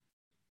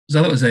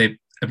So that was a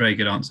very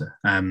good answer,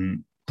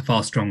 a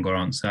far stronger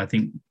answer. I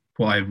think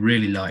what I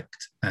really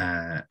liked,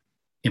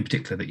 in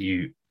particular, that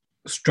you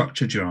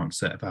structured your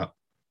answer about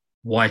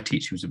why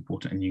teaching was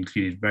important, and you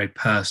included very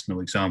personal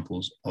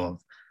examples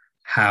of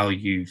how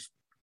you've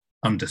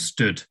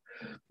understood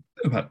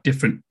about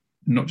different,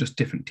 not just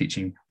different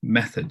teaching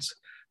methods,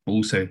 but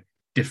also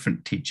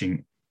different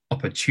teaching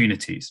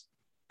opportunities,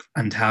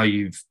 and how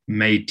you've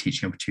made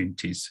teaching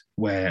opportunities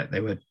where they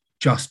were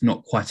just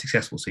not quite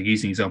successful. So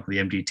using the example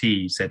of the MDT,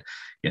 you said,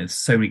 there's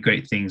so many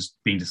great things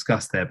being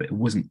discussed there, but it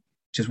wasn't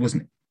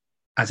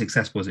as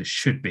successful as it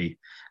should be,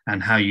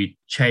 and how you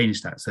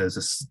changed that. So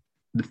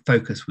the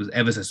focus was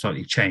ever so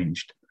slightly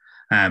changed,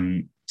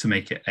 to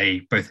make it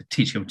both a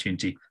teaching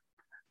opportunity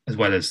as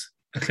well as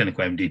a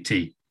clinical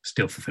MDT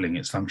still fulfilling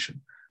its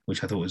function,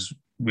 which I thought was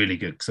really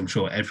good, because I'm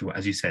sure everyone,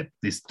 as you said,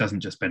 this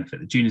doesn't just benefit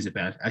the juniors, it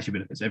actually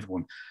benefits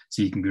everyone.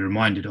 So you can be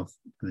reminded of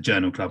the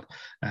journal club,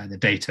 the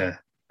data,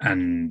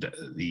 and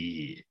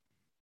the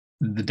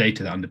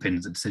data that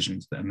underpins the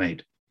decisions that are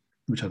made,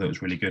 which I thought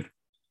was really good.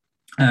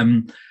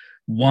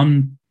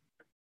 One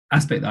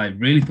aspect that I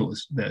really thought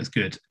was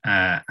good,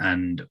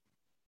 and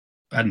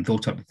I hadn't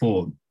thought of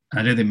before, and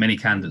I don't think many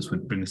candidates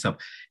would bring this up,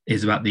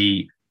 is about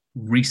the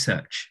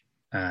research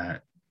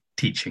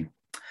teaching.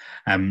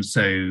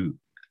 So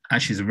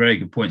actually, it's a very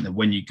good point that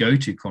when you go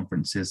to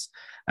conferences,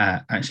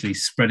 actually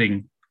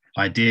spreading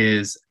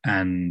ideas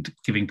and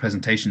giving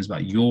presentations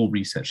about your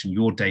research and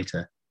your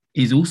data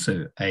is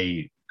also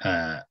a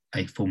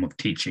form of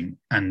teaching,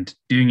 and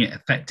doing it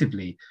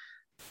effectively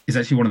is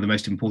actually one of the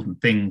most important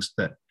things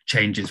that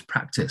changes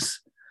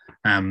practice,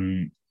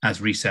 as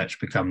research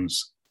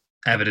becomes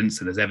evidence,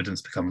 and as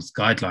evidence becomes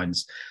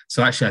guidelines.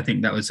 So actually, I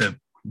think that was a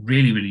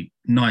really, really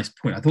nice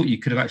point. I thought you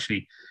could have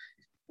actually,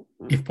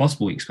 if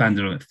possible,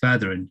 expanded on it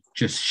further and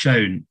just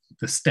shown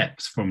the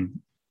steps from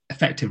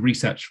effective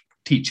research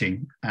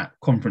teaching at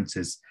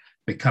conferences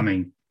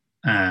becoming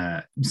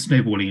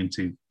snowballing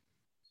into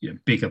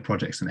bigger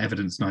projects and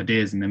evidence and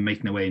ideas, and then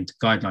making their way into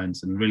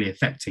guidelines and really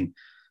affecting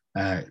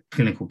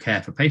clinical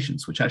care for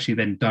patients, which actually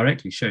then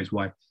directly shows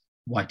why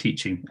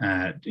teaching,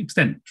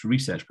 extent to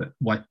research, but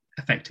why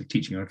effective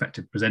teaching or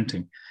effective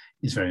presenting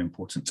is very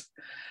important.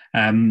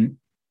 And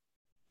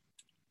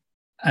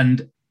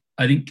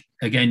I think,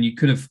 again, you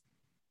kind of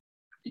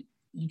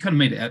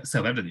made it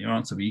self-evident in your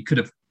answer, but you could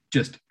have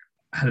just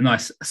had a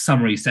nice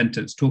summary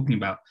sentence talking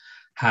about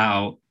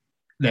how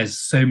there's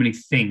so many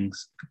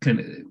things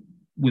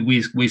we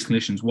as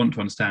clinicians want to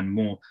understand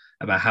more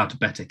about how to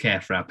better care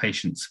for our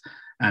patients.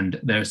 And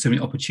there are so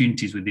many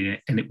opportunities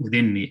within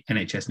the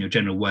NHS and your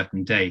general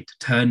working day to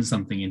turn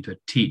something into a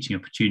teaching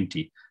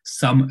opportunity.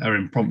 Some are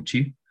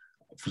impromptu,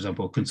 for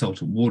example, a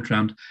consultant ward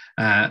round,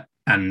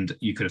 and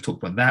you could have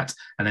talked about that.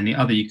 And then the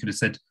other, you could have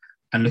said,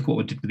 and look what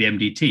we did with the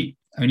MDT,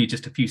 only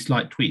just a few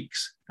slight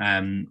tweaks,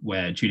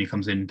 where Julie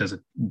comes in, does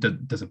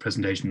a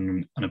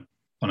presentation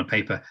on a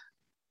paper,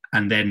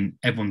 and then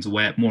everyone's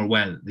more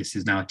aware that this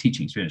is now a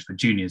teaching experience for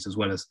juniors as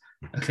well as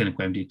a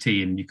clinical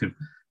MDT. And you could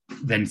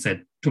then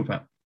talk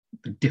about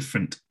the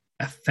different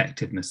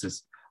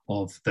effectivenesses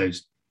of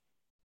those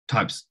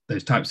types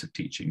of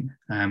teaching.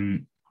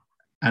 And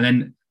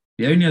then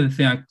the only other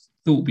thing I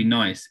thought would be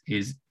nice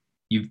is,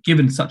 you've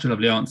given such a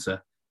lovely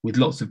answer with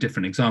lots of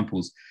different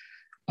examples.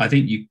 I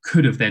think you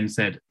could have then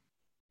said,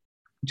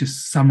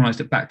 just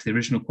summarized it back to the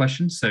original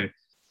question. So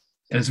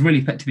it's a really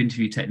effective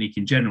interview technique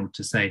in general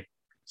to say,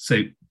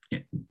 so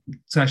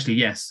actually,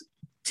 yes,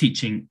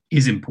 teaching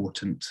is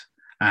important,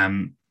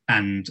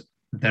 and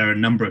there are a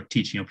number of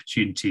teaching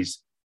opportunities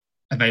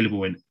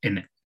available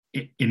in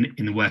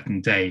the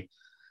working day,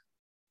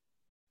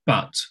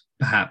 but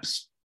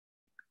perhaps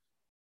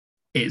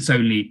it's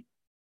only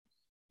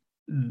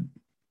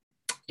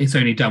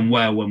done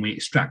well when we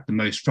extract the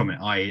most from it,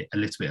 i.e. a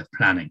little bit of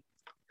planning.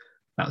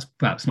 That's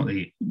perhaps not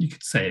you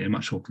could say it in a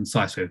much more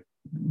concise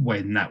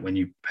way than that when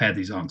you pair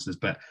these answers,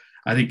 but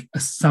I think a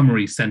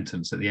summary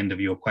sentence at the end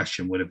of your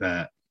question would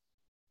have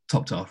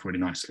topped it off really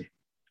nicely.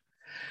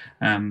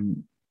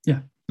 They're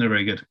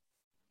very good.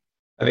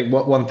 I think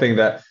one thing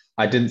that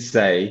I didn't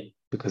say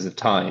because of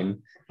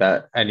time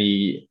that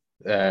any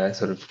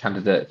sort of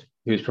candidate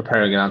who's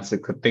preparing an answer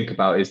could think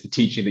about is the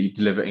teaching that you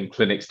deliver in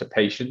clinics to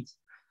patients,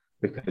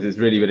 because there's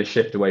really been a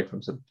shift away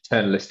from some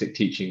paternalistic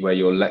teaching where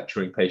you're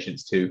lecturing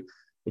patients to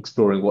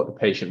exploring what the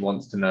patient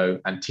wants to know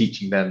and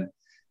teaching them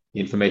the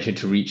information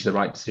to reach the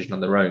right decision on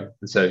their own.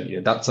 And so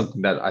that's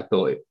something that I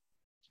thought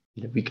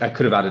I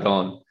could have added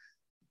on,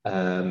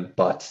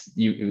 but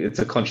it's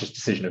a conscious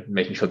decision of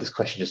making sure this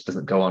question just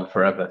doesn't go on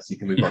forever, so you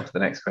can move on to the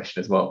next question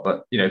as well.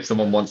 But if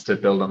someone wants to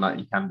build on that,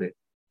 you can do.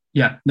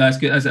 Yeah, no, that's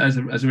good. As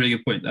a really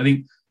good point. I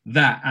think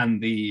that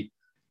and the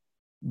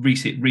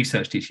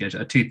research teaching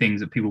are two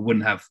things that people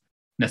wouldn't have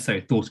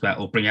necessarily thought about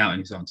or bring out in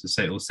these answers.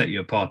 So it will set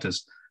you apart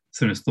as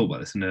someone who's thought about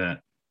this in a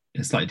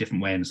slightly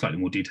different way and slightly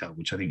more detail,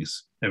 which I think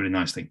is a really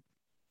nice thing.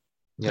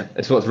 Yeah,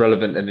 it's what's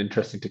relevant and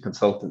interesting to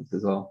consultants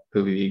as well,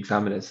 who will be the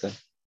examiners. So.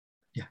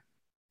 Yeah,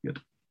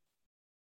 good.